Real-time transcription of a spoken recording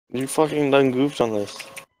You fucking done goofed on this.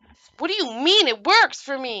 What do you mean? It works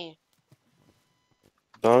for me.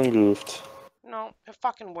 Done goofed. No, it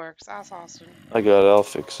fucking works. That's awesome. I got it. I'll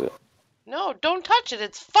fix it. No, don't touch it.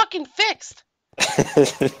 It's fucking fixed.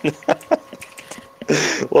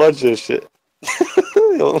 Watch this shit.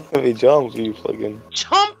 You don't let me jump, you fucking...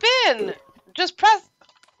 Jump in. Just press.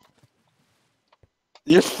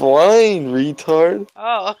 You're flying, retard.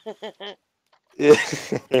 Oh. Yeah.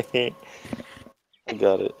 I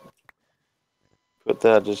got it. Put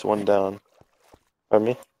that just one down. Pardon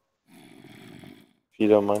me? If you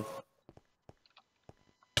don't mind.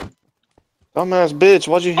 Dumbass bitch,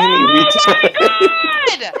 why'd you hit me, retard?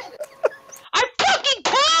 God! I fucking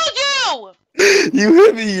told you! You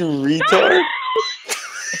hit me, you retard.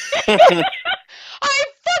 I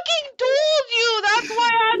fucking told you! That's why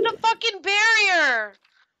I had the fucking barrier!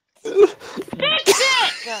 Fix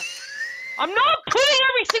it! I'm not putting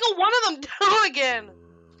every single one of them down again!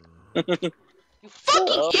 You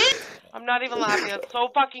fucking idiot! I'm not even laughing, it's so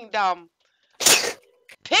fucking dumb.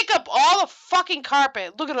 Pick up all the fucking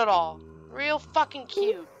carpet. Look at it all. Real fucking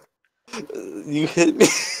cute. You hit me.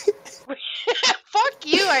 Fuck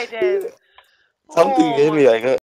you, I did. Something hit me, I got